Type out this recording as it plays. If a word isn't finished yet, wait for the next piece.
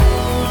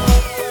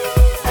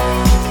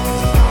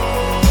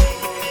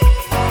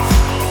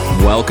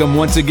Welcome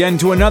once again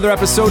to another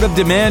episode of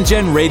Demand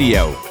Gen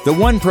Radio, the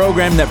one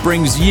program that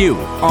brings you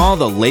all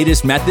the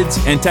latest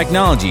methods and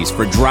technologies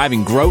for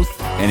driving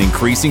growth and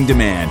increasing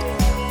demand.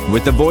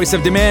 With the voice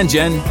of Demand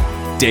Gen,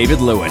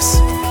 David Lewis.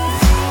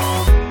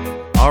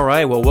 All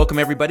right, well, welcome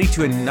everybody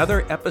to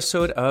another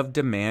episode of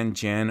Demand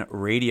Gen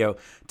Radio.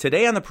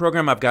 Today on the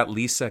program, I've got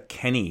Lisa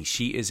Kenny.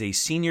 She is a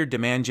senior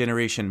demand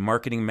generation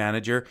marketing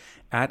manager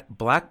at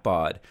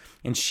Blackbaud.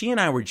 And she and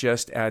I were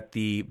just at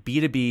the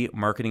B2B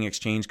Marketing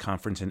Exchange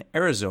Conference in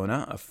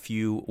Arizona a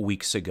few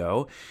weeks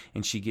ago.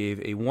 And she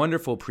gave a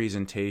wonderful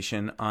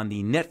presentation on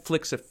the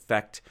Netflix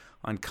effect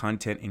on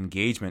content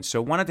engagement.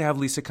 So I wanted to have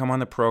Lisa come on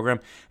the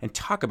program and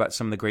talk about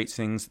some of the great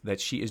things that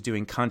she is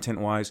doing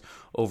content-wise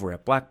over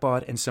at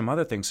Blackbaud and some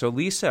other things. So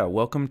Lisa,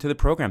 welcome to the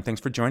program.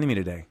 Thanks for joining me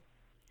today.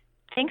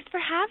 Thanks for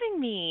having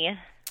me.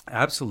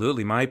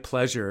 Absolutely. My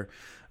pleasure.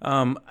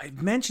 I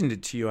mentioned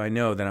it to you. I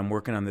know that I'm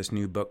working on this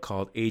new book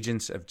called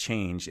Agents of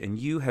Change, and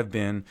you have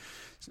been,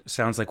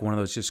 sounds like one of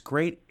those just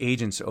great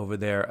agents over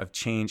there of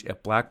change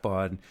at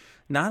Blackbaud,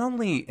 not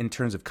only in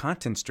terms of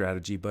content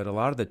strategy, but a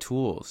lot of the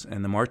tools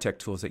and the MarTech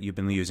tools that you've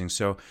been using.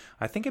 So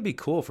I think it'd be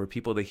cool for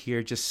people to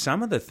hear just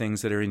some of the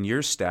things that are in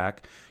your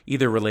stack,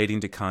 either relating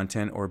to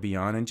content or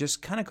beyond, and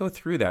just kind of go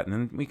through that, and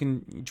then we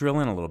can drill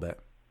in a little bit.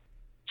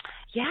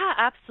 Yeah,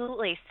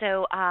 absolutely.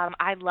 So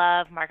I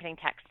love marketing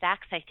tech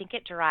stacks. I think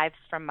it derives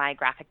from my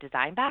graphic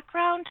design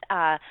background.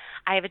 I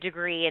have a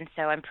degree, and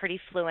so I'm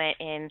pretty fluent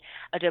in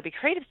Adobe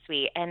Creative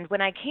Suite. And when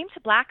I came to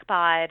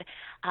Blackbaud,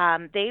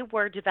 they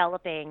were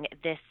developing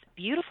this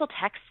beautiful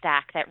tech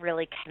stack that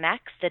really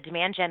connects the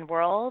demand gen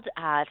world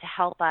to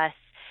help us,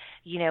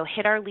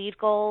 hit our lead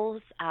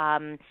goals,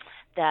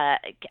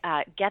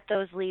 get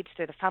those leads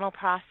through the funnel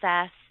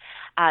process.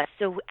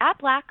 So at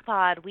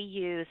Blackbaud, we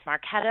use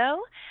Marketo,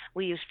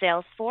 we use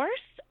Salesforce,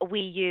 we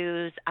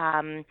use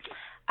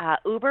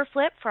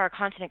Uberflip for our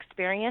content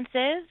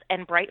experiences,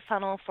 and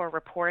BrightFunnel for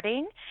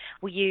reporting.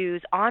 We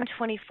use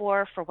On24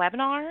 for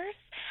webinars.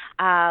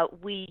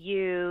 We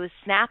use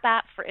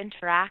SnapApp for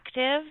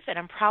interactive, and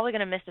I'm probably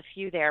going to miss a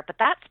few there, but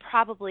that's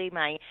probably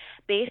my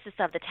basis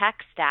of the tech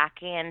stack.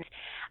 And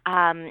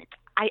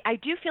I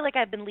do feel like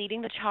I've been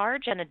leading the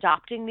charge and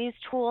adopting these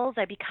tools.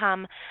 I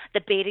become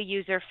the beta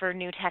user for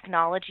new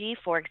technology.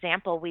 For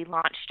example, we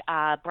launched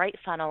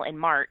BrightFunnel in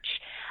March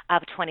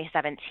of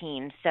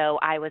 2017. So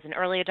I was an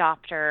early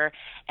adopter,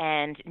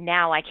 and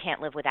now I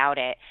can't live without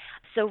it.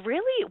 So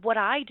really what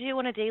I do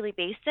on a daily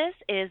basis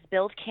is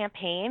build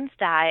campaigns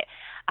that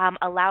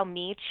allow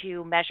me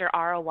to measure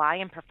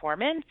ROI and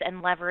performance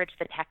and leverage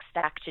the tech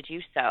stack to do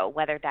so,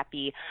 whether that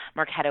be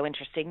Marketo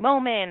Interesting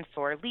Moments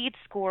or lead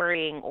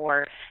scoring,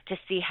 or to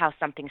see how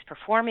something's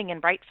performing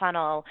in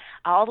BrightFunnel,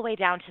 all the way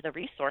down to the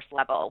resource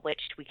level,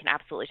 which we can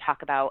absolutely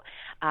talk about,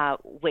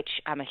 which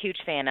I'm a huge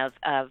fan of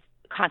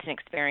content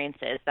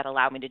experiences that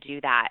allow me to do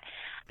that.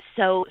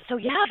 So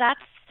yeah, that's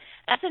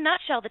in a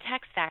nutshell the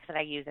tech stack that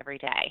I use every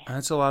day.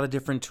 That's a lot of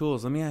different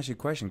tools. Let me ask you a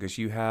question, because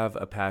you have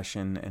a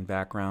passion and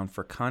background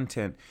for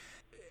content.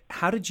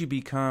 How did you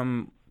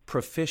become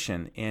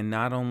proficient in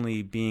not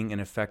only being an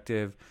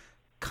effective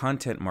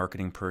content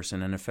marketing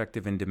person and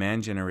effective in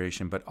demand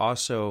generation, but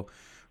also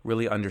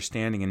really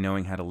understanding and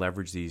knowing how to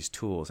leverage these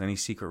tools? Any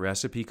secret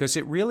recipe? Because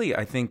it really,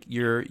 I think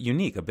you're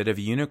unique, a bit of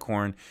a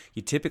unicorn.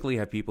 You typically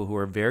have people who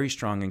are very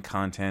strong in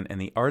content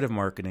and the art of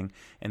marketing,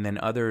 and then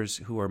others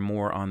who are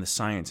more on the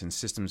science and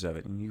systems of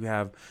it. And you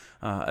have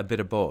a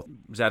bit of both.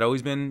 Has that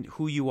always been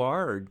who you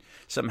are, or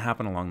something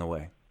happened along the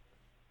way?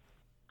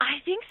 I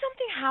think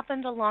something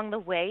happened along the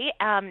way.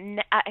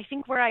 I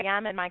think where I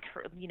am in my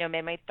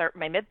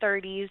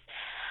mid-30s,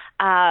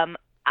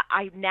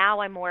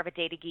 I'm more of a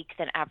data geek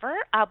than ever.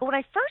 But when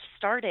I first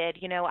started,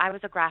 I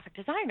was a graphic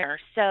designer.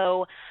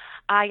 So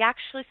I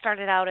actually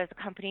started out as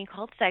a company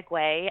called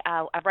Segway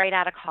right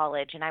out of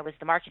college, and I was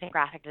the marketing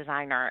graphic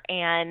designer.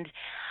 And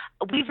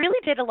we really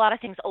did a lot of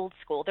things old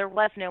school. There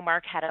was no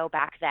Marketo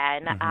back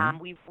then.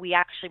 Mm-hmm. We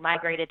actually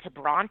migrated to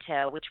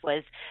Bronto, which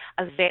was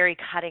a very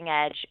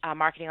cutting-edge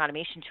marketing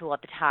automation tool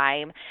at the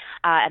time,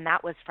 and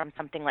that was from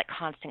something like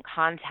Constant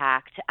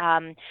Contact.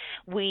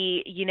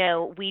 We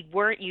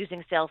weren't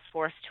using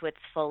Salesforce to its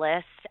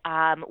fullest.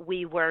 I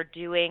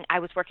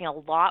was working a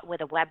lot with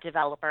a web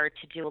developer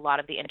to do a lot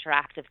of the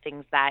interactive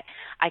things that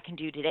I can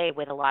do today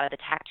with a lot of the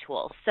tech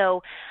tools.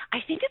 So I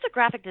think as a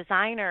graphic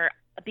designer,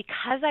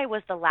 because I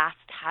was the last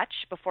touch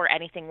before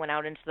anything went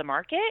out into the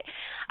market,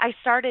 I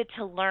started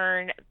to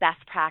learn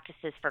best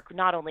practices for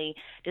not only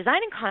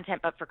designing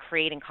content, but for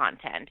creating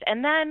content.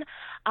 And then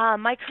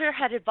my career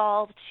had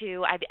evolved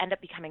to, I ended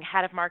up becoming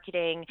head of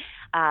marketing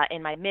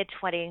in my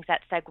mid-20s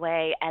at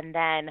Segway. And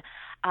then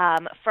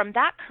from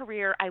that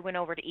career, I went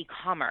over to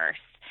e-commerce.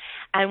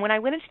 And when I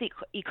went into the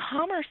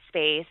e-commerce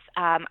space,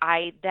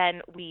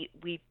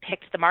 we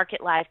picked the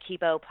Market Live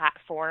Kibo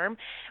platform.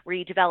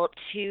 We developed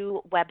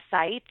 2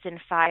 websites in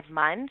 5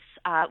 months,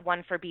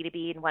 one for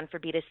B2B and one for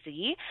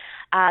B2C.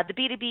 The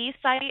B2B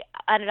site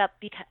ended up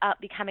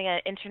becoming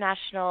an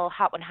international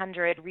Hot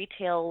 100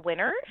 retail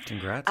winner.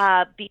 Congrats.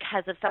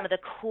 Because of some of the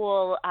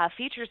cool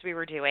features we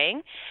were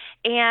doing.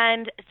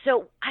 And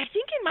so I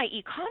think in my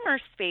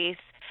e-commerce space,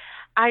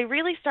 I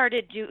really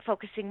started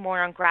focusing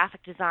more on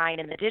graphic design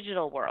in the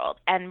digital world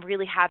and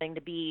really having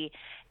to be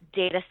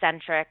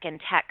data-centric and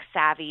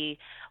tech-savvy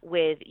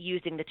with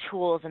using the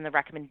tools and the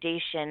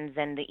recommendations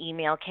and the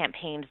email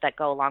campaigns that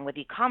go along with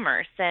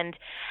e-commerce. And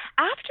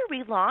after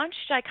we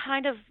launched,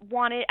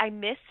 I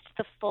missed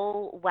the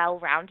full,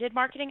 well-rounded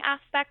marketing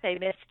aspect. I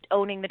missed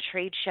owning the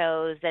trade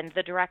shows and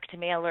the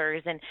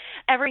direct-to-mailers and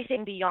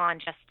everything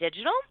beyond just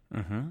digital.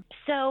 Mm-hmm.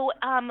 So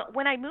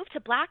when I moved to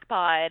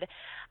Blackbaud,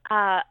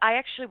 I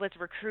actually was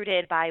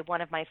recruited by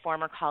one of my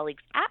former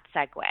colleagues at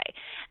Segway,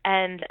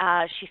 and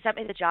she sent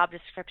me the job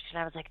description.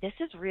 I was like, this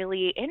is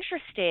really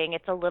interesting.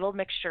 It's a little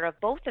mixture of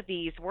both of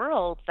these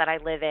worlds that I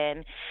live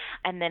in,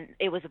 and then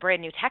it was a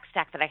brand new tech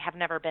stack that I have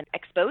never been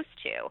exposed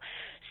to.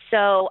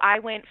 So I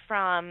went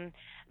from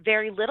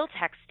very little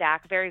tech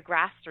stack, very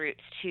grassroots,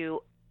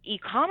 to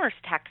e-commerce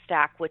tech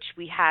stack, which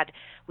we had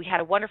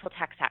a wonderful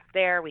tech stack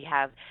there. We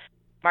have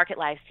Market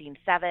Live Scene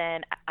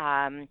 7.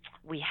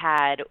 We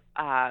had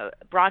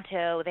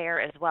Bronto there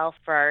as well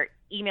for our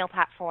email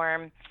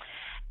platform,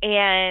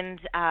 and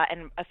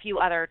a few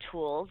other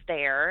tools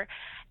there.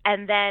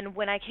 And then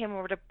when I came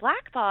over to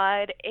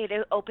Blackbaud,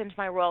 it opened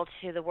my world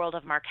to the world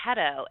of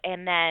Marketo.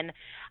 And then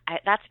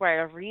that's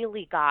where I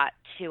really got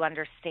to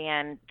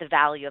understand the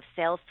value of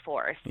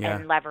Salesforce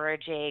and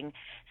leveraging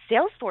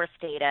Salesforce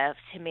data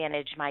to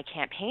manage my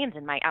campaigns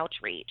and my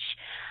outreach.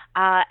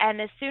 And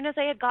as soon as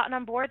I had gotten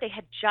on board, they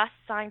had just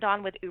signed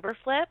on with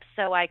Uberflip.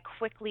 So I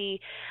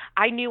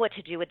knew what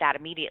to do with that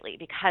immediately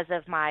because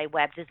of my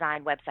web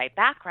design website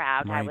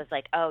background. Right. I was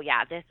like, oh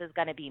yeah, this is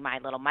going to be my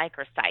little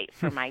microsite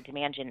for my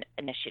demand gen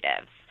initiatives.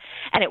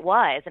 And it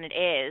was, and it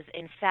is.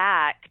 In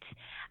fact,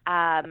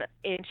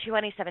 in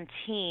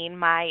 2017,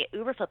 my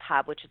Uberflip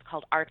hub, which is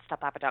called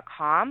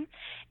art.blackbaud.com,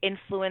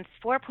 influenced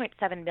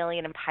 4.7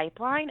 million in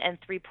pipeline and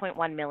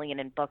 3.1 million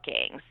in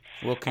bookings.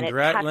 Well,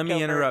 let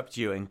me interrupt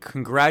you, and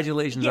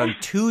congratulations on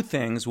 2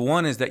 things.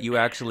 One is that you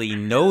actually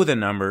know the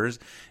numbers,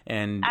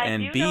 and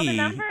B,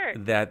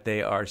 that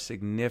they are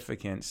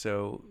significant.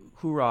 So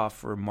hoorah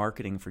for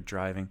marketing for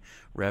driving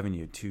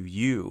revenue, to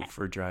you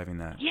for driving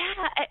that. Yeah.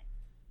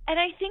 And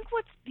I think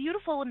what's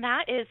beautiful in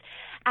that is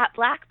at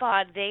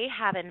Blackbaud, they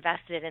have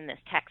invested in this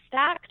tech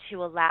stack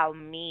to allow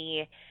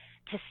me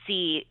to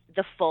see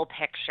the full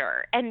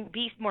picture and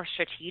be more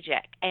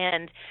strategic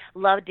and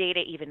love data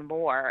even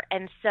more.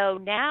 And so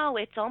now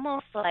it's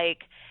almost like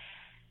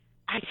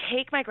I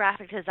take my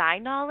graphic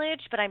design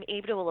knowledge, but I'm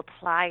able to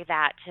apply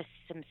that to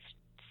some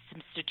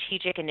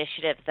strategic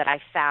initiatives that I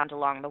found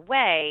along the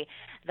way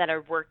that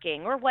are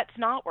working or what's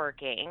not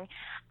working.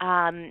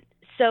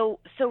 So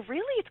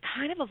really it's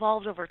kind of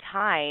evolved over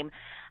time,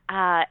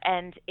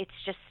 and it's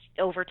just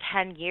over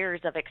 10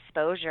 years of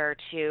exposure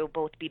to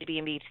both B2B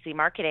and B2C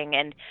marketing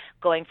and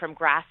going from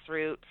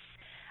grassroots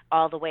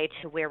all the way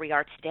to where we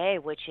are today,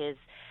 which is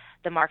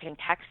the marketing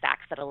tech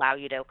stacks that allow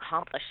you to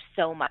accomplish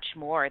so much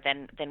more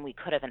than we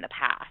could have in the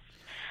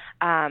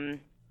past.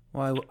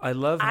 Well, I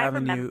love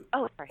having you.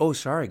 Oh, sorry. Oh,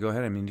 sorry. Go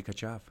ahead. I mean to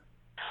cut you off.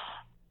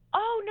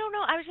 Oh, no.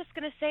 I was just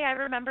going to say I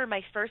remember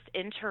my first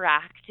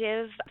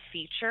interactive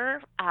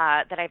feature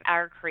that I've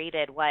ever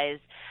created was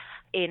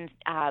in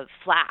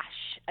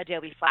Flash,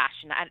 Adobe Flash.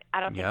 And I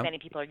don't think many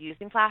people are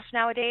using Flash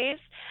nowadays.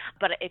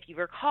 But if you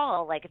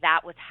recall, like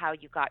that was how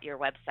you got your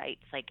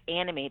websites like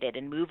animated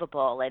and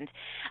movable. And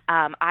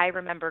I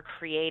remember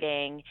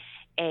creating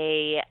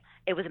it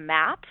was a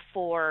map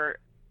for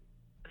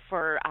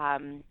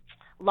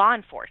law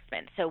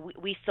enforcement. So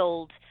we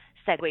sold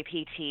Segway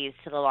PTs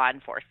to the law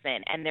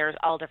enforcement, and there's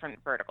all different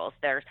verticals.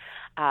 There's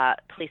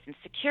police and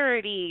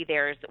security,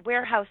 there's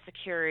warehouse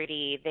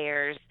security,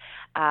 there's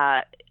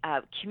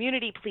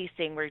community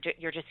policing where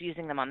you're just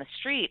using them on the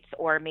streets,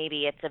 or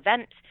maybe it's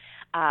event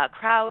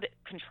crowd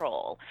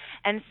control.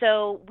 And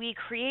so we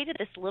created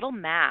this little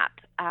map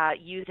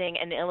using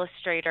an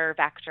Illustrator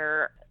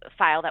vector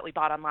file that we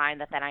bought online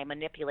that then I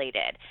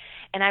manipulated.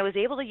 And I was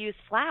able to use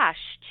Flash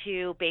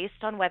to,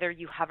 based on whether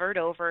you hovered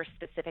over a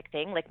specific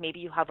thing, like maybe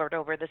you hovered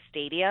over the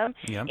stadium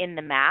in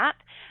the map,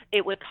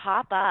 it would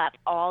pop up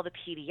all the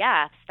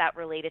PDFs that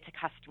related to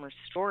customer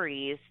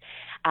stories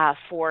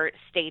for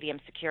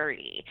stadium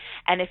security.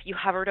 And if you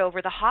hovered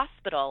over the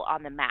hospital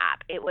on the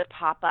map, it would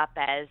pop up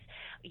as,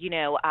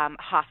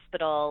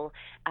 hospital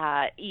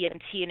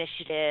EMT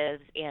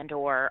initiatives and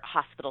or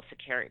hospital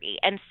security.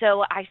 And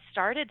so I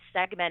started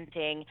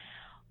segmenting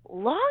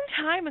long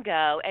time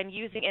ago and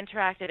using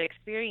interactive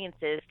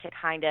experiences to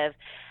kind of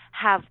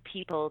have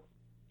people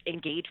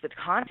engage with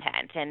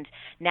content. And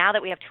now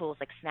that we have tools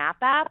like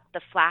SnapApp,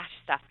 the Flash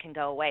stuff can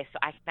go away. So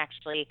I can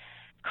actually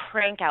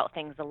crank out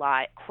things a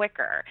lot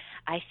quicker.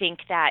 I think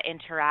that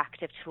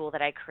interactive tool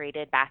that I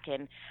created back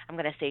in, I'm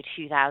going to say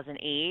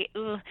 2008,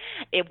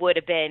 it would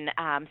have been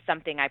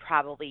something I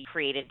probably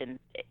created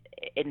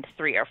in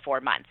 3 or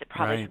 4 months. It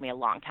probably took me a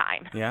long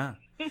time. Yeah.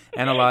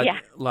 And a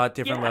lot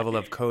different level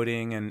of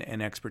coding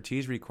and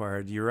expertise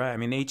required. You're right. I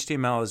mean,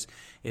 HTML has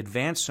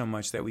advanced so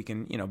much that we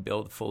can,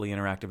 build fully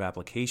interactive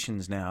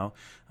applications now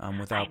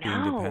without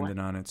being dependent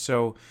on it.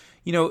 So,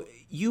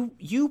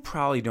 you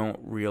probably don't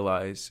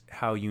realize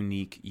how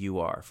unique you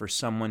are for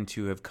someone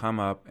to have come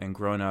up and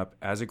grown up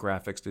as a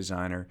graphics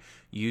designer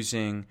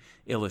using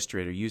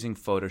Illustrator, using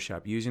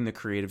Photoshop, using the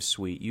Creative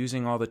Suite,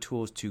 using all the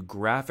tools to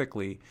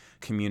graphically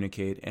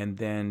communicate, and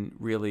then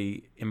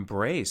really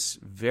embrace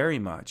very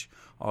much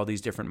all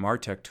these different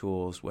MarTech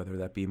tools, whether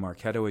that be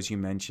Marketo, as you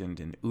mentioned,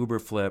 and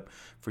Uberflip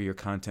for your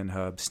Content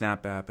Hub,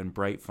 SnapApp, and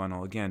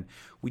BrightFunnel. Again,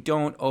 we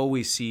don't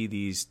always see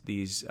these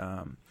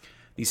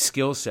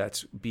skill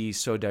sets be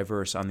so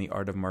diverse on the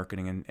art of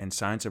marketing and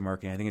science of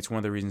marketing. I think it's one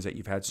of the reasons that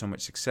you've had so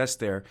much success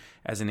there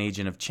as an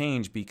agent of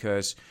change,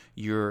 because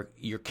you're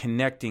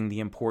connecting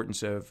the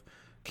importance of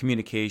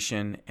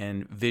communication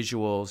and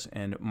visuals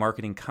and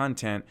marketing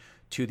content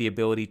to the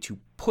ability to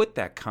put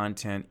that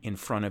content in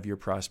front of your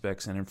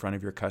prospects and in front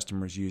of your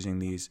customers using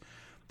these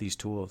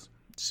tools.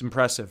 It's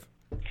impressive.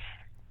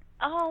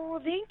 Oh, well,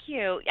 thank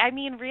you. I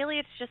mean, really,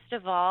 it's just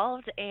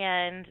evolved,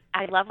 and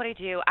I love what I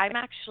do. I'm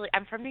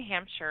from New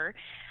Hampshire,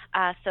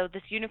 so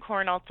this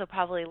unicorn also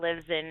probably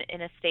lives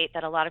in a state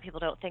that a lot of people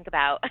don't think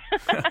about.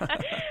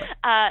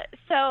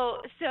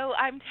 So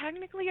I'm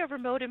technically a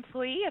remote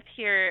employee up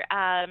here,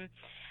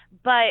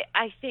 but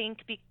I think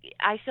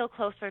I feel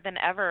closer than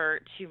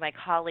ever to my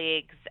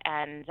colleagues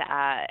and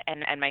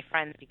my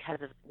friends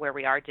because of where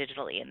we are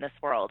digitally in this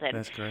world. And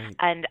that's great.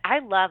 And I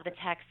love the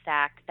tech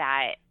stack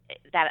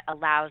that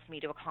allows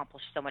me to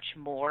accomplish so much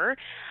more.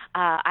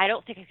 I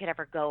don't think I could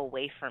ever go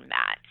away from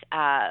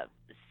that.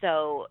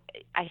 So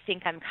I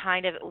think I'm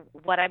kind of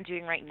what I'm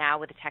doing right now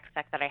with the tech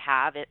stack that I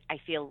have. I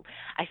feel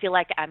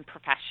like I'm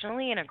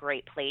professionally in a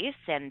great place,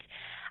 and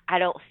I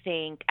don't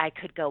think I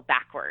could go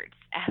backwards.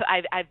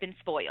 I've been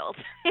spoiled.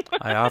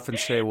 I often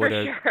say what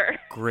a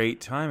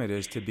great time it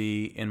is to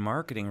be in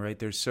marketing, right?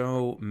 There's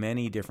so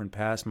many different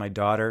paths. My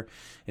daughter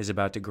is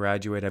about to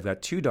graduate. I've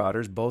got 2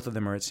 daughters. Both of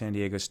them are at San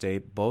Diego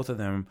State. Both of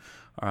them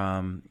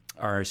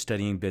are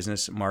studying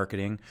business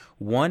marketing.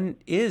 One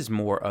is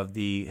more of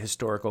the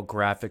historical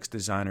graphics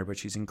designer, but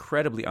she's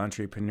incredibly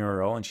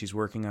entrepreneurial, and she's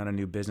working on a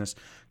new business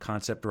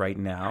concept right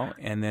now.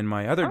 And then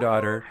my other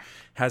daughter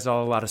has a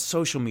lot of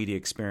social media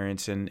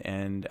experience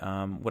and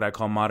what I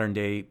call modern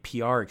day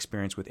PR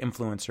experience with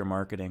influencer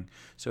marketing.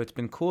 So it's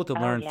been cool to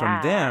learn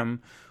from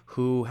them,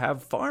 who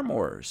have far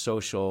more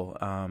social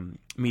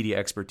media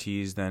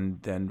expertise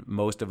than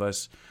most of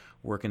us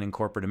working in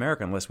corporate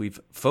America, unless we've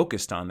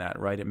focused on that,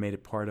 right? It made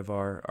it part of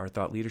our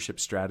thought leadership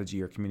strategy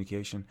or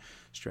communication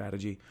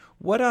strategy.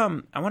 What I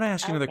want to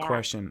ask you another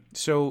question.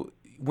 So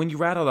when you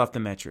rattled off the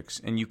metrics,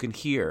 and you can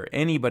hear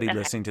anybody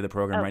listening to the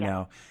program right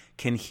now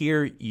can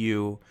hear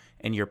you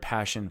and your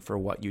passion for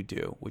what you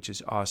do, which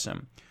is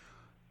awesome.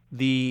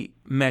 The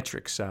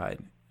metric side,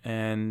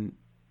 and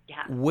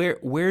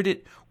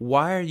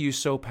why are you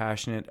so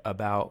passionate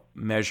about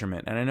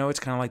measurement? And I know it's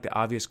kind of like the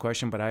obvious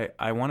question, but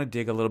I want to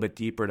dig a little bit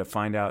deeper to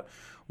find out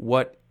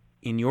what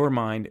in your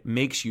mind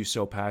makes you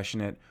so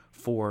passionate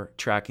for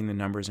tracking the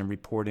numbers and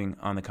reporting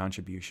on the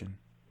contribution.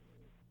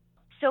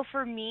 So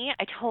for me,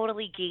 I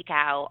totally geek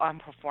out on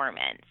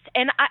performance.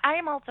 And I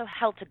am also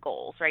held to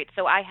goals, right?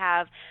 So I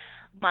have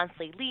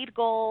monthly lead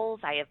goals,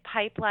 I have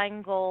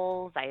pipeline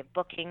goals, I have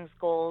bookings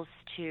goals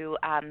to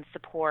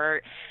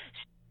support.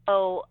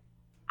 So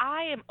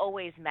I am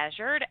always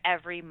measured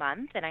every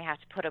month, and I have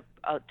to put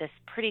this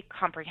pretty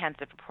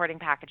comprehensive reporting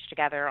package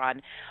together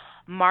on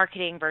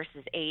marketing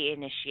versus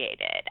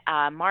initiated,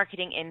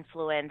 marketing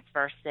influence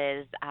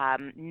versus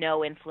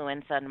no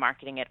influence on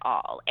marketing at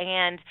all.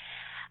 And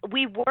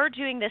we were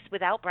doing this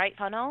without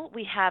BrightFunnel.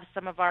 We have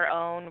some of our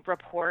own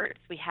reports.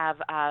 We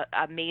have an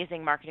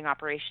amazing marketing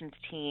operations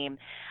team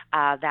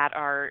that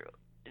are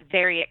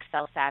very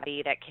Excel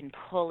savvy, that can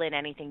pull in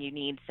anything you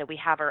need. So we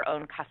have our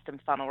own custom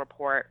funnel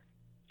report.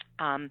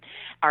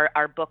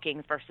 Our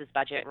bookings versus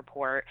budget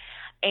report,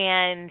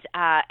 and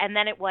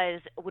then it was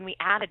when we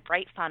added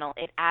BrightFunnel,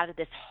 it added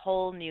this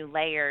whole new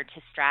layer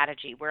to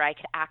strategy where I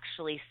could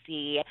actually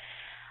see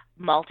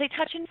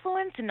multi-touch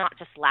influence and not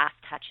just last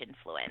touch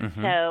influence.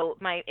 Mm-hmm. So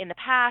in the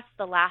past,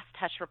 the last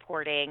touch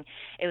reporting,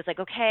 it was like,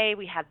 okay,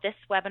 we had this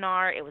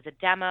webinar, it was a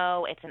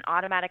demo, it's an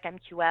automatic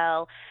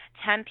MQL,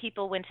 10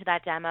 people went to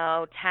that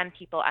demo, 10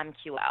 people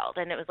MQL'd,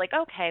 and it was like,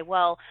 okay,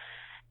 well,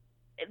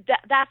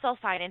 that's all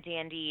fine and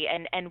dandy,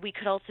 and we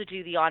could also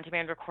do the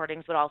on-demand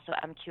recordings, but also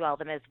MQL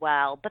them as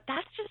well. But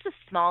that's just a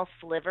small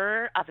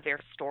sliver of their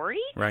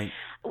story, right?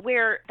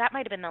 Where that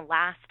might have been the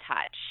last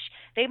touch.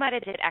 They might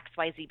have did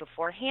XYZ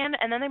beforehand,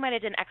 and then they might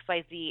have done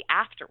XYZ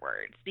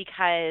afterwards,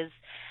 because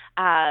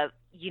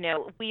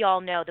we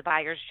all know the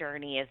buyer's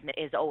journey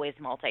is always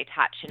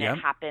multi-touch, and it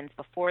happens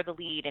before the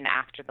lead and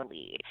after the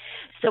lead.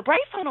 So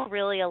Bright Funnel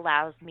really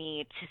allows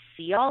me to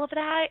see all of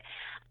that.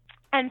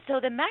 And so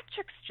the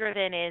metrics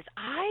driven is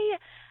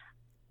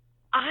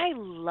I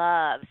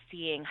love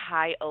seeing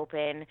high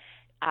open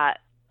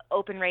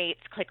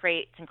rates, click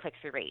rates, and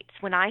click-through rates.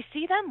 When I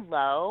see them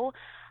low,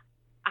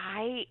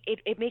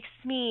 it makes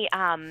me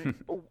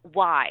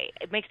why?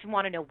 It makes me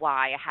want to know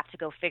why. I have to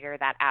go figure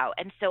that out.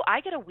 And so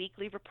I get a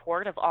weekly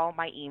report of all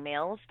my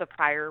emails the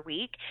prior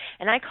week,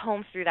 and I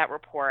comb through that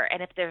report.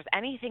 And if there's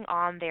anything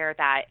on there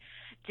that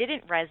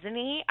didn't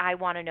resonate, I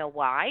want to know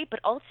why. But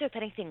also if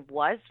anything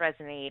was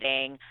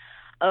resonating,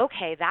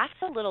 okay, that's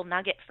a little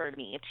nugget for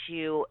me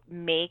to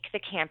make the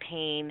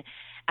campaign,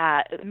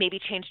 maybe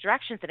change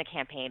directions in a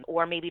campaign,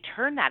 or maybe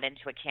turn that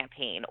into a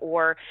campaign,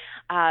 or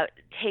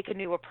take a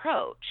new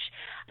approach.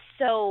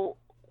 So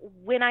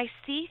when I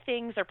see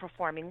things are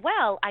performing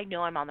well, I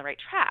know I'm on the right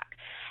track.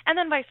 And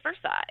then vice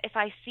versa. If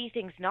I see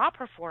things not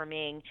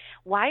performing,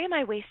 why am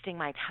I wasting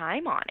my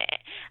time on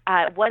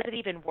it? Was it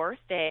even worth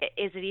it?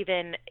 Is it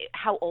even,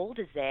 how old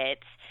is it?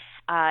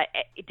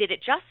 Did it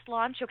just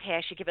launch? Okay,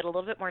 I should give it a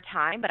little bit more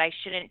time, but I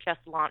shouldn't just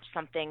launch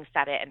something,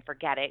 set it, and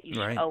forget it. You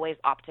should always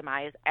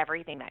optimize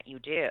everything that you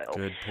do.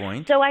 Good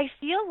point. So I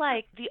feel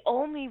like the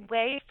only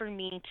way for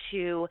me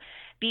to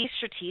be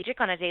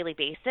strategic on a daily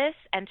basis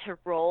and to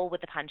roll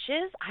with the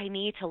punches, I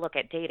need to look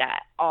at data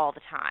all the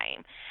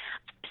time.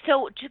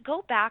 So to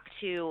go back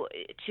to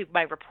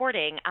my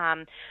reporting,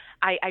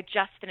 I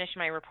just finished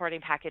my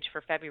reporting package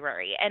for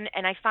February, and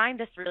I find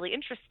this really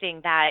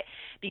interesting that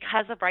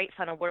because of Bright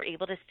Funnel, we're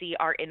able to see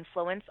our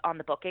influence on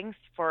the bookings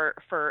for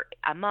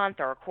a month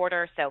or a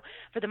quarter. So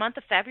for the month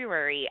of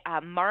February,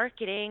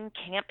 marketing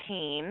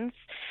campaigns,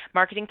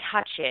 marketing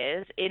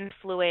touches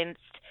influenced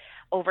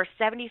over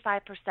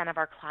 75% of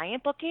our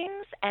client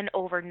bookings and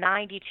over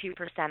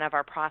 92% of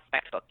our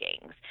prospect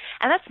bookings.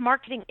 And that's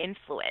marketing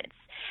influence.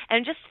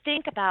 And just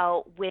think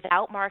about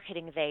without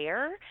marketing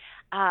there,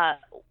 I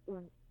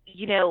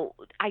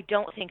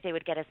don't think they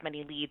would get as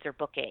many leads or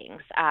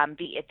bookings.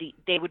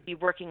 They would be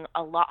working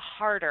a lot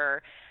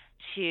harder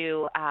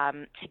to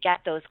get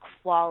those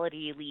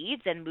quality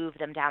leads and move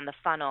them down the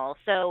funnel.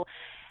 So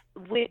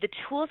with the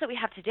tools that we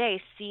have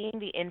today, seeing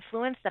the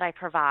influence that I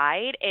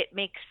provide, it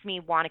makes me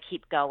want to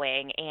keep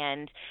going.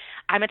 And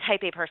I'm a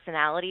type A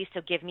personality, so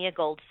give me a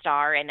gold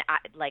star, and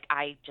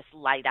I just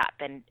light up,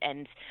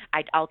 and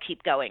I'll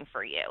keep going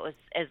for you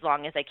as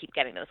long as I keep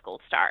getting those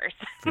gold stars.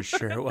 For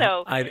sure.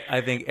 Well,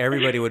 I think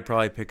everybody would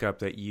probably pick up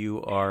that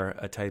you are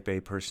a type A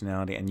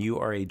personality, and you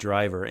are a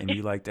driver, and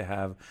you like to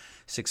have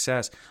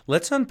success.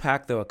 Let's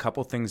unpack, though, a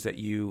couple things that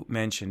you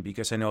mentioned,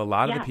 because I know a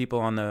lot of the people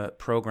on the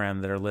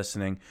program that are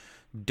listening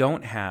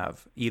don't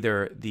have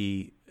either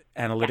the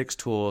analytics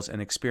tools and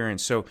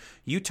experience. So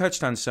you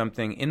touched on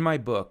something in my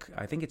book,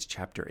 I think it's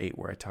chapter 8,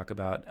 where I talk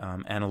about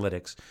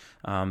analytics.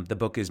 The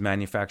book is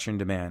Manufacturing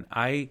Demand.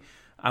 I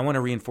want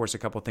to reinforce a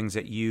couple things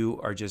that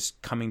you are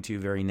just coming to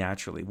very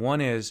naturally.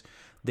 One is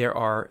there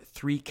are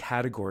 3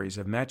 categories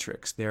of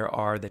metrics. There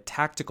are the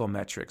tactical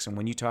metrics. And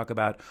when you talk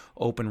about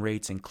open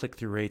rates and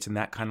click-through rates and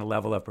that kind of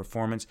level of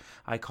performance,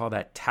 I call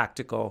that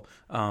tactical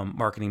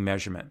marketing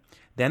measurement.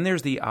 Then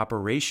there's the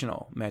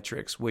operational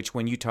metrics, which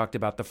when you talked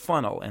about the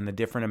funnel and the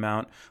different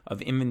amount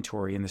of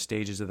inventory in the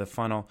stages of the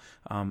funnel,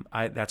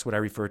 that's what I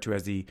refer to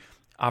as the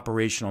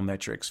operational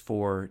metrics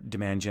for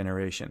demand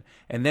generation.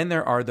 And then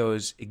there are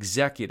those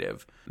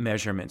executive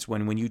measurements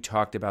when you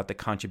talked about the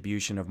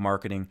contribution of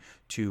marketing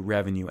to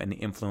revenue and the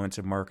influence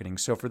of marketing.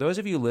 So for those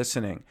of you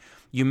listening,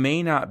 you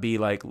may not be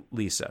like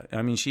Lisa.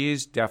 I mean, she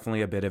is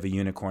definitely a bit of a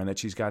unicorn, that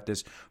she's got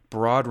this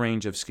broad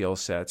range of skill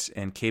sets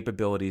and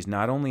capabilities,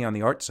 not only on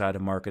the art side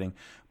of marketing,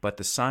 but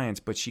the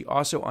science. But she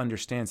also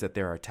understands that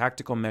there are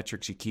tactical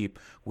metrics you keep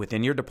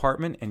within your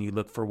department, and you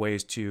look for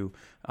ways to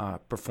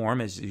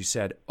perform, as you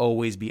said,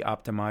 always be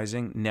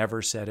optimizing,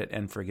 never set it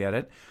and forget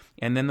it.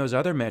 And then those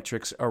other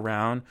metrics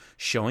around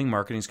showing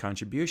marketing's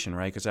contribution,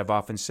 right? Because I've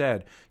often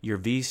said your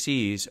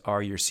VCs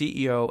are your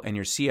CEO and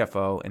your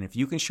CFO, and if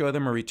you can show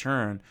them a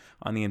return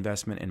on the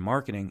investment in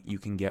marketing, you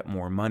can get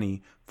more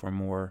money for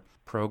more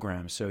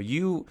programs. So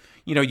you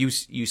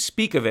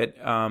speak of it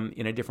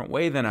in a different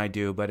way than I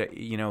do, but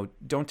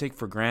don't take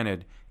for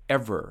granted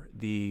ever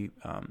the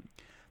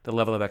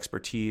level of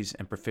expertise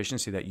and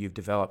proficiency that you've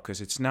developed, because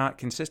it's not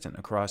consistent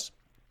across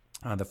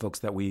the folks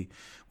that we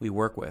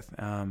work with.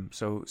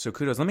 So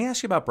kudos. Let me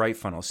ask you about Bright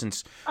Funnel.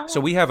 So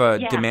we have a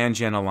Demand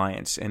Gen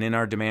Alliance, and in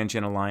our Demand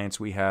Gen Alliance,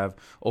 we have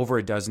over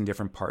a dozen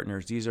different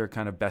partners. These are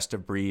kind of best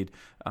of breed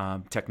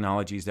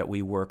technologies that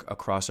we work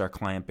across our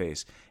client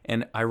base.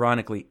 And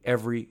ironically,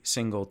 every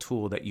single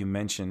tool that you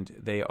mentioned,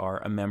 they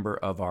are a member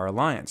of our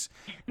alliance.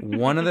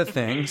 One of the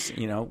things,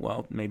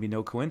 maybe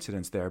no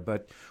coincidence there,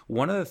 but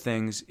one of the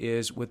things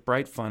is with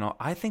Bright Funnel,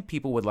 I think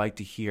people would like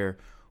to hear,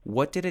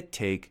 what did it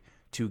take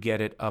to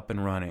get it up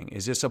and running?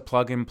 Is this a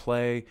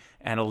plug-and-play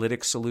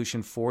analytics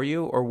solution for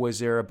you, or was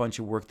there a bunch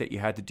of work that you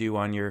had to do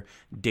on your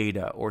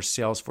data or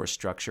Salesforce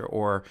structure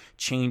or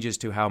changes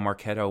to how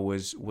Marketo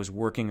was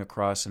working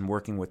across and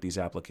working with these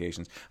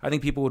applications? I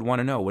think people would want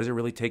to know, what does it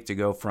really take to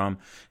go from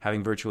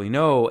having virtually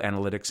no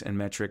analytics and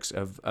metrics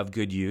of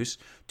good use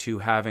to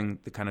having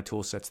the kind of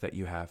tool sets that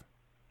you have?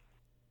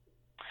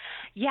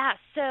 Yeah,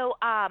 so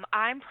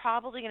I'm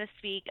probably going to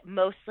speak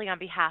mostly on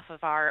behalf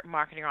of our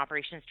marketing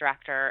operations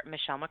director,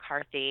 Michelle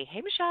McCarthy. Hey,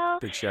 Michelle.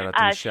 Big shout out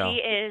to Michelle. She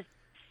is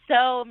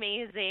so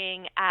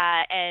amazing,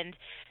 and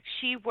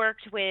she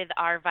worked with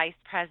our vice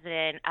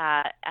president,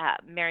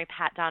 Mary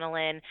Pat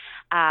Donnellan,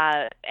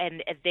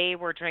 and they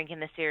were drinking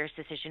the Serious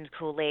Decisions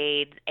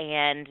Kool-Aid,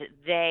 and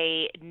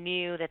they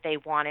knew that they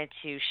wanted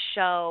to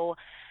show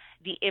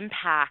the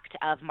impact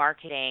of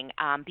marketing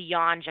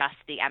beyond just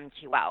the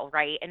MQL,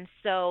 right? And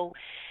so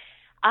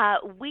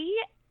we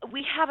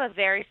have a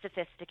very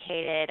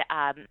sophisticated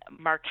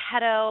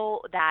Marketo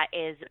that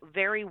is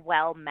very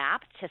well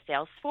mapped to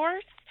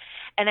Salesforce.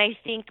 And I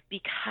think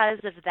because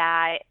of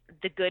that,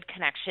 the good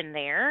connection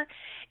there,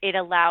 it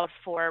allowed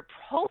for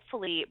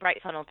hopefully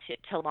BrightFunnel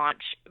to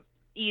launch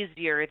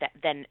easier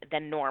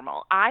than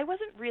normal. I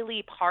wasn't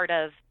really part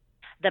of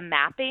the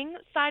mapping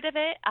side of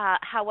it.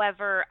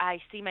 However,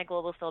 I see my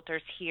global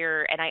filters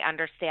here, and I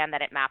understand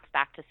that it maps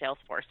back to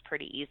Salesforce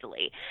pretty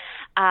easily.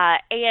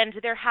 And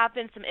there have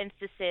been some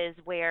instances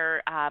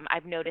where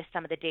I've noticed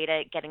some of the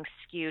data getting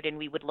skewed, and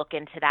we would look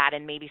into that,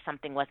 and maybe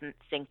something wasn't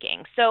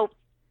syncing. So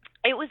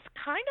it was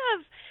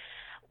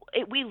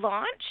we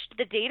launched,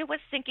 the data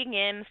was syncing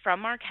in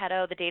from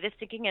Marketo, the data is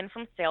syncing in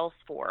from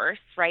Salesforce,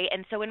 right?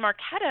 And so in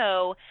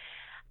Marketo,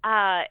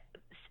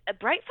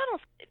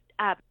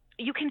 BrightFunnel,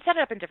 you can set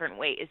it up in different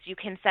ways. You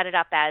can set it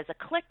up as a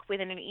click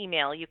within an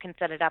email. You can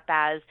set it up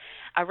as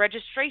a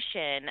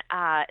registration.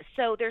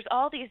 So there's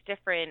all these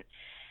different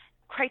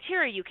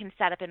criteria you can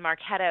set up in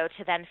Marketo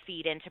to then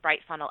feed into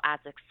BrightFunnel as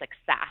a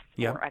success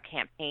for a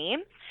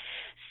campaign.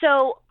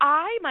 So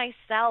I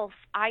myself,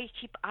 I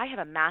have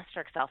a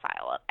master Excel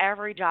file of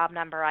every job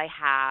number I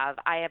have.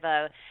 I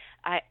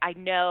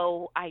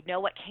know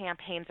what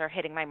campaigns are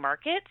hitting my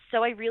market.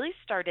 So I really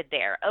started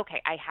there.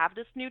 Okay, I have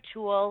this new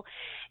tool.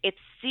 It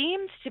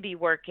seems to be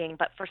working,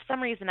 but for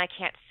some reason I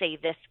can't see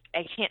this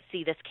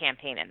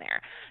campaign in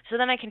there. So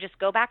then I can just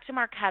go back to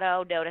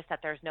Marketo, notice that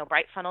there's no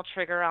BrightFunnel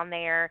trigger on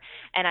there,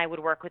 and I would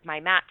work with my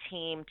MAT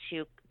team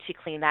to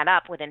clean that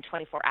up. Within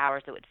 24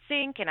 hours it would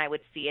sync, and I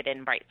would see it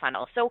in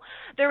BrightFunnel. So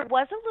there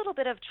was a little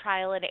bit of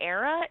trial and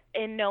error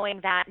in knowing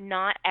that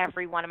not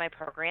every one of my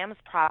programs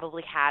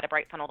probably had a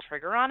BrightFunnel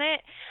trigger on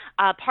it,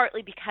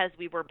 partly because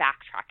we were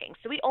backtracking.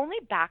 So we only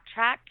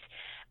backtracked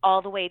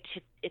all the way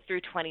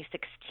through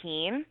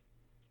 2016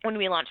 when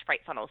we launched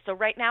BrightFunnel. So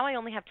right now I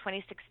only have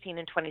 2016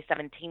 and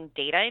 2017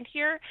 data in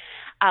here,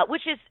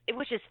 which is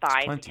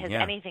fine, because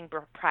anything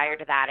prior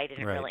to that I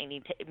didn't really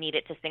need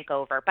it to sync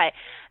over. But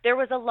there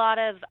was a lot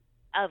of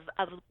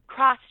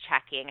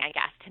cross-checking, I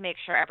guess, to make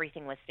sure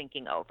everything was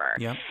syncing over.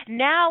 Yep.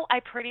 Now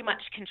I pretty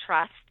much can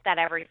trust that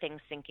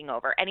everything's syncing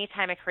over.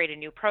 Anytime I create a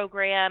new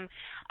program,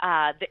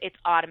 it's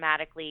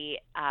automatically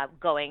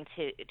going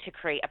to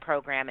create a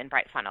program in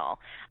BrightFunnel.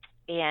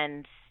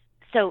 And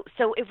so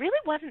it really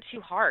wasn't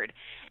too hard.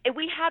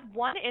 We had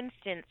one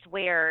instance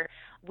where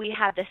we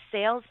had the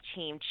sales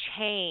team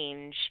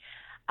change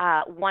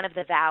one of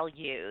the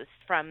values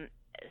from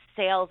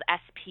sales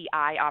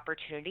SPI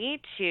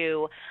opportunity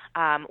to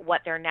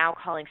what they're now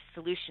calling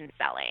solution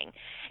selling.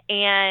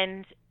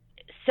 And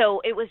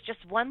so it was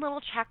just one little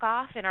check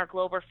off in our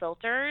global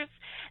filters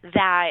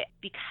that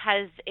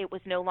because it was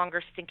no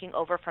longer syncing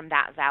over from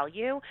that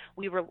value,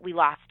 we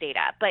lost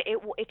data. But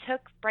it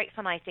took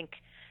BrightFunnel, I think,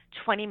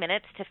 20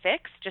 minutes to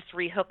fix, just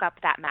rehook up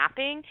that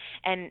mapping,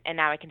 and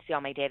now I can see all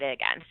my data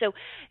again. So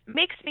it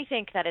makes me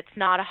think that it's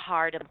not a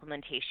hard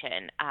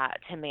implementation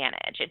to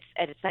manage.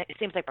 It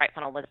seems like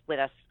BrightFunnel was with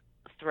us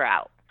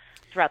throughout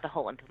the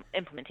whole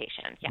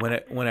implementation.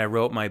 Yeah. When I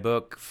wrote my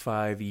book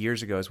 5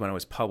 years ago is when it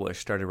was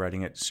published, started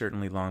writing it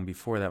certainly long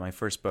before that, my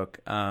first book,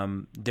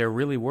 there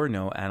really were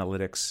no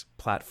analytics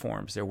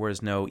platforms. There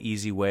was no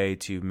easy way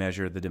to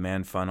measure the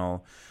demand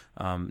funnel,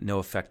 no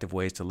effective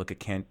ways to look at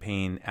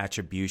campaign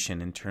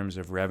attribution in terms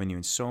of revenue,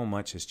 and so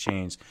much has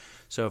changed.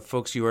 So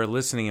folks, you are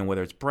listening, and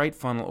whether it's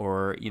BrightFunnel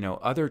or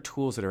other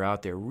tools that are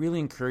out there, really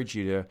encourage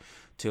you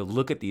to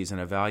look at these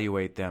and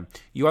evaluate them.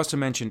 You also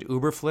mentioned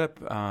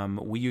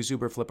Uberflip. We use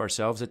Uberflip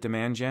ourselves at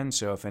DemandGen,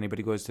 so if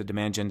anybody goes to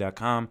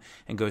demandgen.com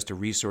and goes to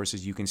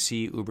resources, you can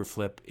see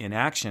Uberflip in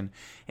action.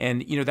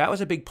 And that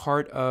was a big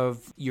part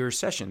of your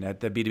session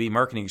at the B2B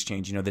Marketing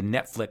Exchange, the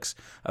Netflix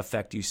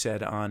effect you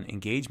said on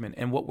engagement.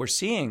 And what we're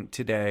seeing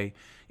today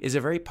is a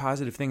very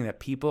positive thing, that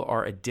people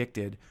are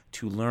addicted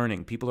to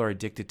learning. People are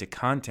addicted to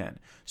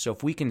content. So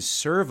if we can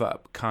serve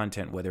up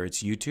content, whether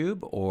it's YouTube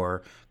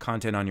or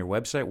content on your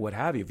website, what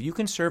have you, if you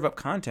can serve up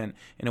content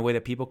in a way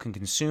that people can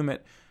consume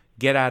it,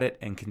 get at it,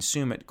 and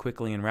consume it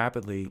quickly and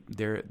rapidly,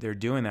 they're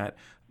doing that.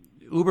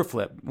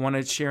 Uberflip, want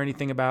to share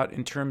anything about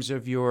in terms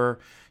of your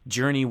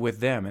journey with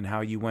them and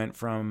how you went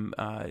from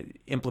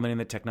implementing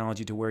the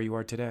technology to where you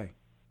are today?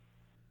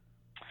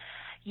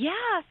 Yeah,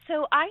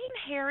 so I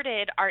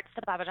inherited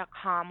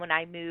arts.blabla.com when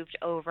I moved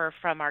over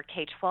from our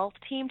K-12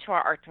 team to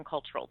our arts and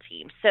cultural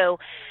team. So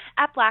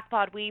at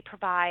Blackbaud, we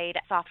provide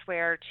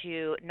software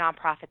to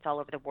nonprofits all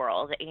over the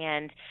world,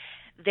 and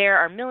there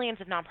are millions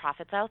of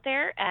nonprofits out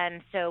there,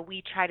 and so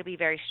we try to be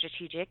very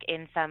strategic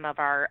in some of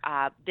our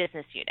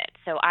business units.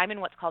 So I'm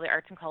in what's called the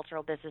Arts and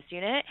Cultural Business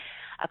Unit: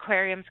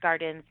 aquariums,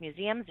 gardens,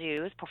 museums,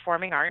 zoos,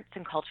 performing arts,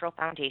 and cultural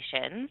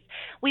foundations.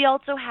 We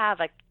also have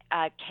a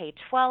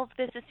K-12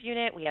 business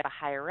unit. We have a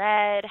higher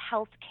ed,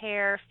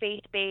 healthcare,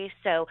 faith-based.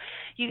 So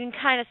you can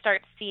kind of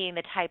start seeing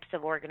the types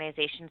of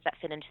organizations that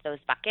fit into those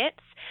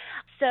buckets.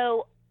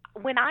 So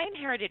when I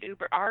inherited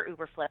our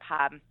Uberflip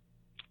hub,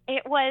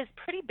 it was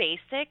pretty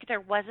basic.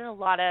 There wasn't a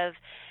lot of,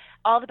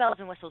 all the bells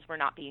and whistles were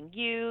not being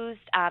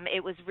used.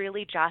 It was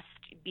really just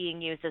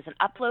being used as an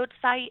upload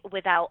site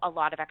without a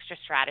lot of extra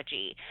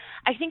strategy.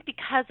 I think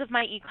because of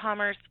my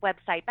e-commerce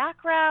website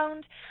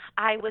background,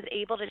 I was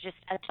able to just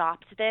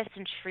adopt this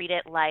and treat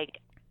it like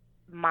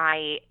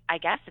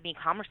an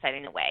e-commerce site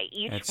in a way.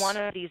 Each one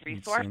of these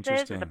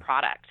resources is a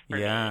product for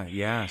me.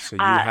 Yeah. So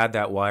you had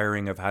that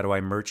wiring of how do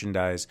I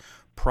merchandise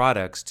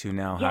products to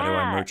now how do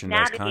I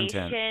merchandise content.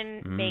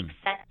 Navigation makes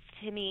sense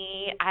to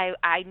me.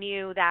 I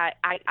knew that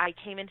I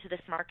came into this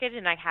market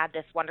and I had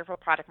this wonderful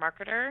product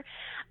marketer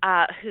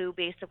who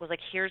basically was like,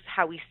 here's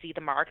how we see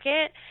the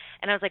market.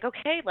 And I was like,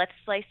 okay, let's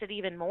slice it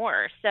even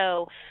more.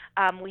 So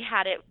we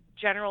had it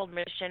general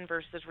admission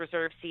versus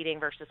reserved seating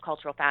versus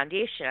cultural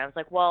foundation. I was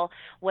like, well,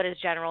 what does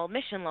general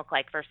admission look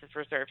like versus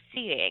reserved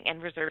seating?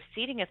 And reserved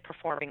seating is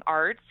performing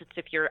arts. It's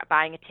if you're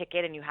buying a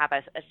ticket and you have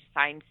a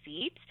assigned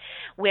seat,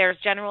 whereas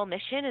general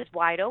admission is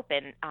wide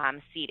open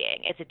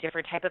seating. It's a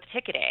different type of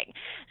ticketing.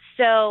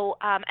 So,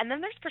 and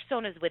then there's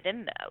personas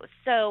within those.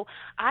 So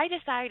I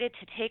decided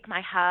to take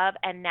my hub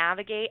and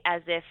navigate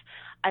as if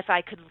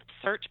I could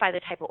search by the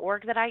type of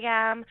org that I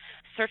am,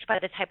 search by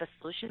the type of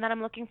solution that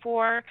I'm looking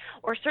for,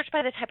 or search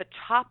by the type of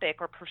topic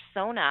or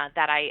persona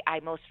that I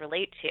most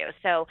relate to.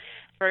 So,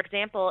 for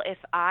example, if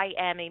I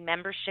am a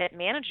membership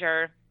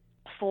manager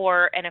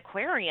for an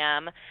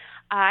aquarium,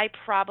 I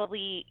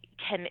probably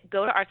can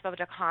go to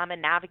arts.blabla.com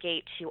and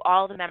navigate to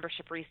all the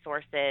membership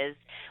resources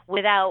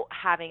without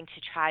having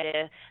to try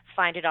to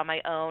find it on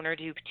my own or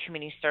do too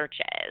many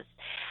searches.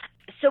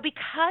 So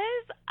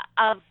because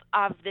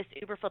of this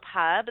Uberflip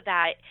hub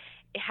that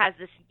it has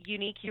this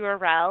unique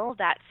URL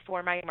that's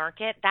for my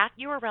market, that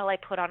URL I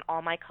put on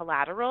all my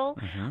collateral,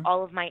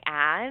 all of my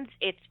ads.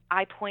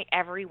 I point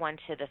everyone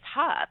to this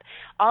hub.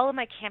 All of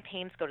my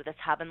campaigns go to this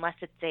hub unless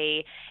it's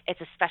a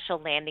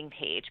special landing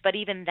page. But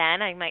even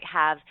then, I might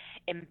have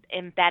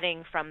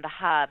embedding from the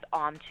hub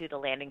onto the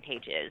landing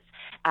pages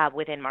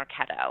within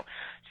Marketo.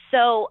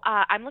 So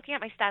I'm looking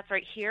at my stats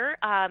right here.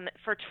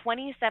 For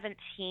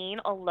 2017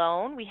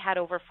 alone, we had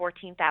over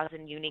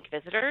 14,000 unique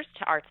visitors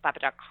to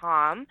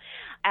arts.blabla.com,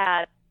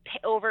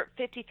 over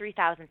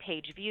 53,000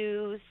 page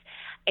views,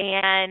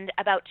 and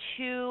about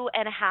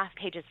 2.5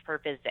 pages per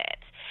visit.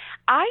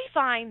 I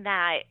find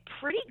that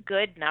pretty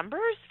good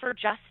numbers for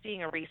just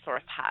being a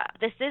resource hub.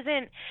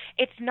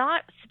 It's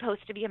not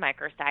supposed to be a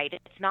microsite.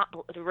 It's not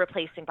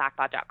replacing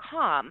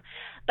Blackbaud.com.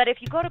 But if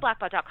you go to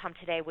Blackbaud.com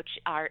today, which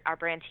our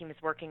brand team is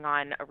working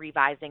on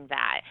revising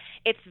that,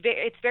 it's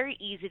very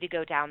easy to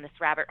go down this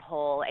rabbit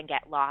hole and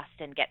get lost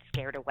and get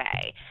scared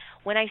away.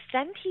 When I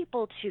send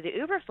people to the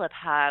Uberflip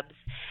hubs,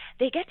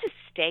 they get to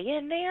stay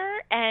in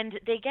there and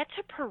they get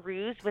to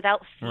peruse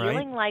without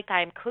feeling like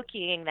I'm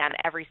cookieing them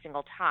every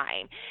single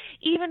time,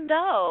 even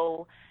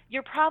though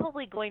you're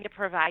probably going to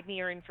provide me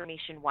your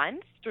information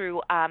once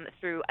through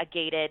a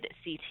gated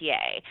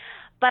CTA.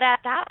 But at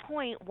that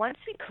point, once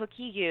we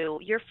cookie you,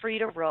 you're free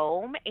to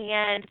roam,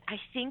 and I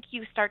think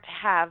you start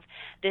to have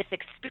this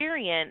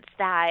experience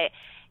that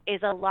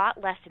is a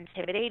lot less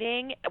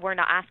intimidating. We're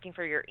not asking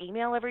for your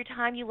email every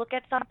time you look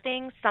at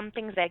something. Some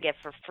things I get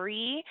for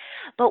free.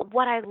 But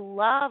what I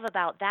love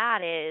about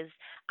that is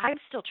I'm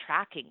still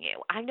tracking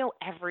you. I know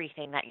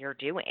everything that you're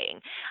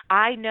doing.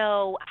 I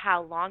know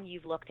how long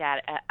you've looked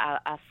at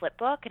a flip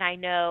book, and I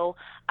know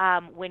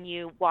when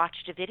you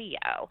watched a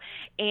video.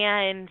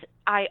 And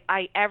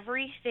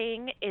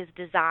everything is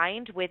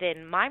designed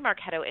within my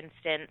Marketo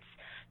instance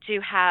to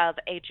have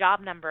a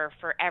job number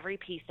for every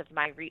piece of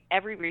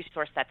every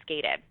resource that's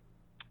gated.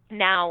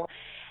 Now,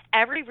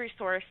 every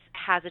resource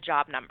has a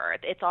job number.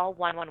 It's all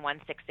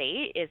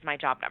 11168 is my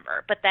job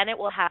number. But then it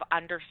will have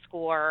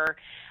underscore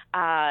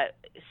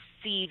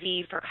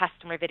CV for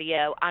customer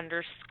video,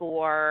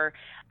 underscore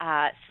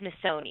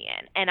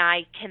Smithsonian. And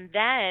I can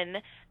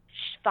then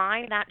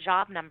find that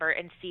job number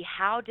and see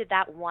how did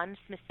that one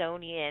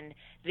Smithsonian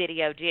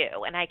video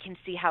do. And I can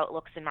see how it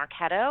looks in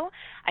Marketo,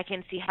 I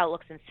can see how it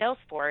looks in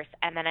Salesforce,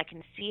 and then I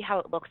can see how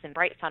it looks in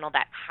BrightFunnel.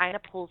 That kind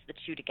of pulls the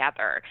two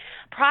together.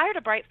 Prior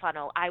to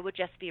BrightFunnel, I would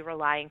just be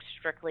relying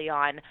strictly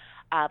on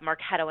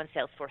Marketo and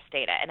Salesforce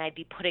data, and I'd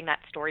be putting that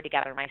story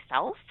together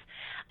myself.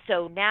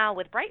 So now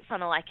with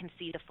BrightFunnel, I can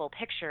see the full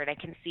picture, and I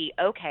can see,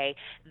 okay,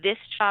 this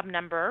job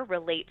number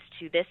relates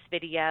to this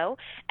video,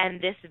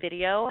 and this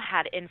video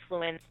had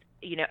influenced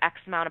X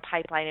amount of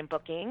pipeline and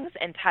bookings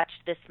and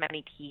touched this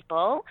many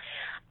people.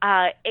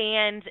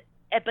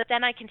 But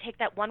then I can take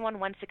that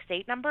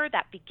 11168 number,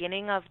 that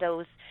beginning of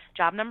those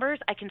job numbers,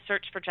 I can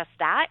search for just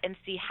that and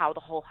see how the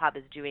whole hub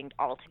is doing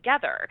all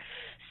together.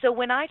 So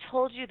when I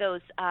told you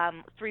those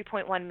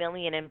 3.1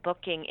 million in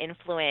booking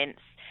influence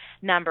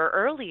number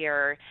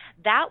earlier,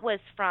 that was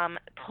from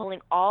pulling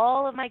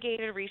all of my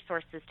gated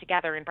resources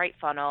together in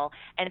BrightFunnel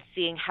and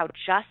seeing how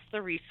just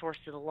the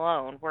resources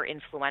alone were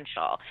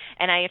influential.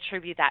 And I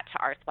attribute that to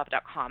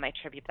artsabove.com. I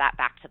attribute that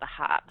back to the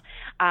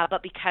hub.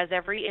 But because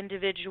every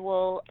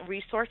individual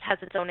resource has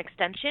its own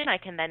extension, I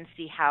can then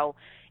see how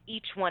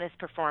each one is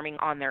performing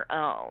on their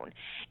own.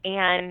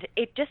 And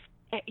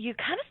you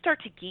kind of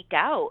start to geek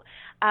out,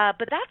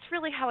 but that's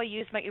really how I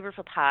use my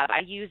Uberflip Hub. I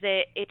use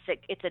it.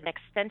 It's an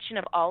extension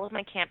of all of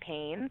my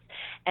campaigns.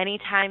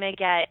 Anytime I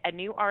get a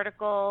new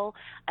article,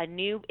 a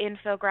new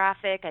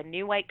infographic, a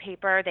new white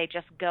paper, they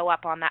just go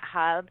up on that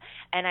hub,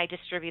 and I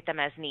distribute them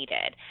as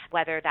needed.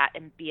 Whether that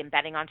be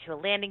embedding onto a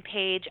landing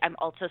page, I'm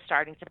also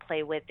starting to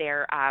play with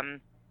their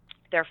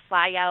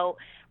flyout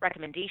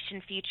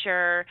recommendation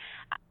feature.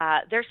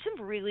 There's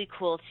some really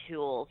cool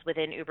tools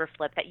within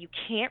Uberflip that you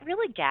can't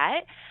really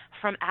get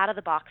from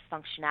out-of-the-box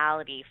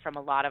functionality from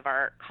a lot of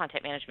our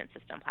content management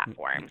system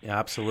platforms. Yeah,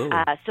 absolutely.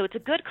 So it's a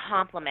good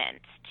complement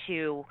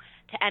to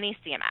any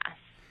CMS.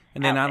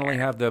 And they not only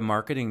have the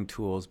marketing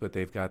tools, but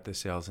they've got the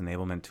sales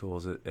enablement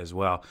tools as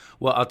well.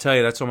 Well, I'll tell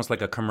you, that's almost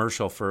like a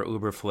commercial for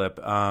Uberflip.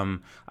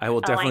 I will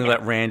definitely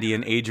let Randy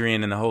and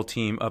Adrian and the whole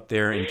team up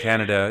there in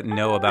Canada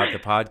know about the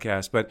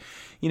podcast. But,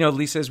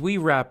 Lisa, as we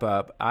wrap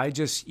up,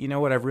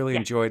 what I've really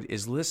enjoyed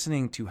is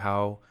listening to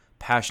how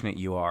passionate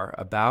you are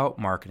about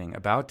marketing,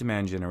 about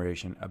demand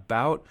generation,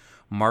 about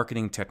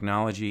marketing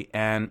technology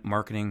and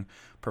marketing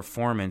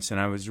performance. And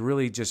I was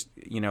really just,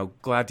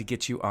 glad to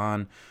get you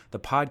on the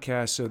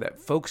podcast so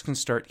that folks can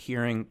start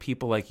hearing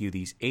people like you,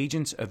 these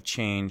agents of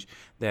change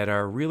that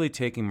are really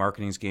taking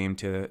marketing's game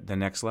to the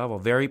next level.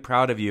 Very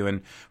proud of you.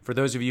 And for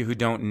those of you who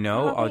don't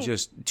know, I'll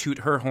just toot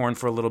her horn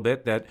for a little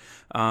bit that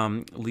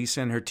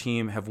Lisa and her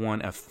team have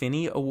won a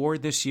Finney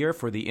Award this year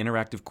for the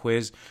interactive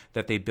quiz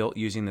that they built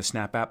using the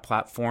Snap App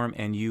platform.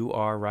 And you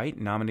are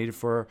nominated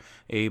for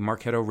a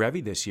Marketo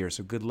Revy this year.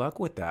 So good luck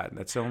with that.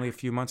 That's only a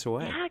few months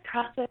away. Yeah,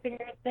 cross my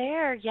fingers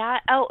there. Yeah.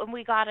 Oh, and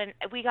we got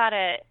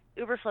a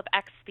Uberflip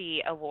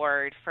XP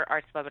award for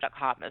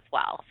artsabove.com as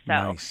well. So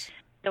nice.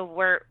 So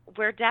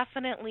we're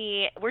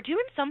definitely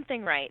doing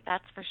something right.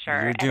 That's for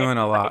sure. You're doing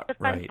a lot right. It's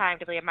a fun time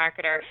to be a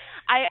marketer.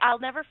 I'll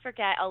never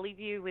forget. I'll leave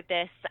you with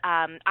this.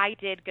 I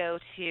did go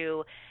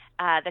to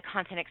the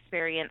Content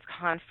Experience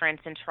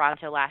Conference in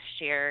Toronto last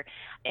year.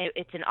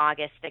 It's in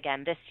August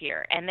again this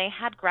year. And they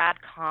had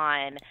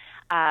GradCon,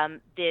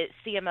 the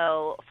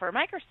CMO for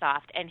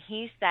Microsoft, and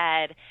he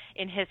said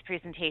in his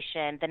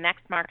presentation, the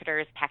next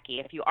marketer is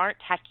techie. If you aren't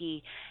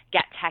techie,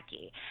 get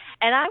techie.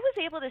 And I was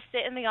able to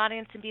sit in the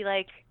audience and be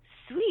like,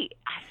 sweet,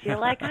 I feel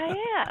like I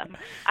am.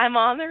 I'm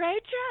on the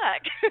right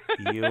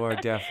track. You are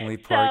definitely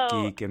part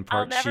geek and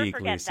part chic,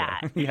 Lisa.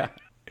 That. Yeah.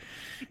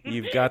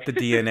 You've got the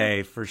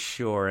DNA for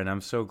sure, and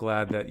I'm so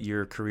glad that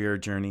your career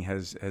journey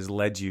has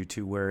led you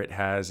to where it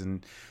has,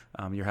 and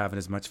you're having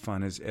as much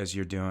fun as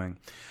you're doing.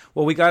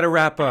 Well, we got to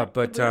wrap up,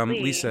 but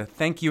Lisa,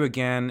 thank you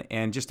again,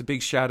 and just a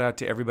big shout out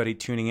to everybody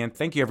tuning in.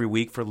 Thank you every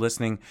week for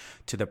listening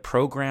to the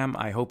program.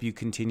 I hope you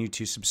continue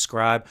to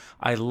subscribe.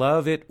 I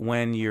love it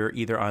when you're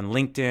either on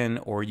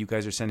LinkedIn or you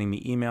guys are sending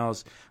me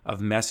emails of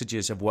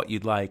messages of what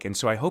you'd like, and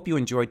so I hope you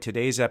enjoyed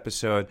today's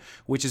episode,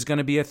 which is going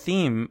to be a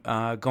theme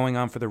going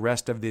on for the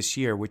rest of this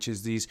year, which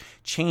is these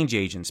change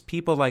agents,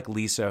 people like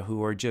Lisa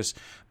who are just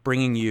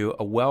bringing you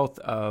a wealth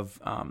of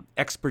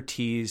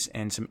expertise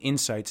and some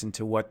insights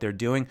into what they're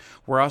doing.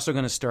 We're also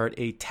going to start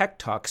a Tech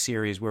Talk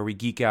series where we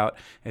geek out,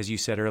 as you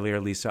said earlier,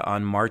 Lisa,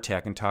 on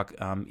MarTech and talk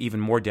even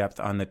more depth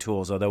on the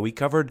tools, although we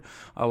covered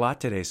a lot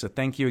today. So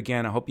thank you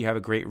again. I hope you have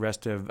a great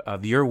rest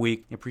of your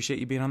week. I appreciate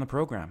you being on the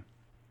program.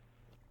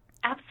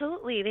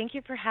 Absolutely. Thank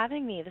you for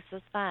having me. This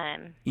was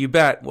fun. You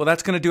bet. Well,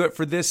 that's going to do it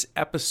for this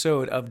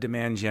episode of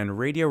Demand Gen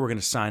Radio. We're going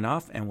to sign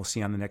off, and we'll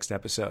see you on the next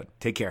episode.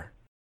 Take care.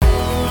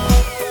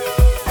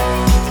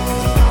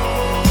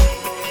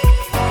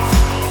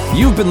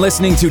 You've been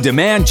listening to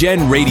Demand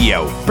Gen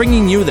Radio,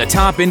 bringing you the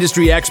top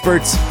industry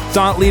experts,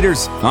 thought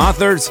leaders,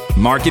 authors,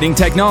 marketing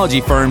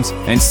technology firms,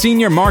 and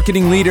senior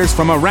marketing leaders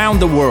from around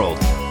the world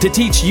to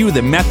teach you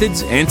the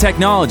methods and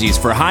technologies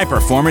for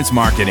high-performance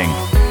marketing.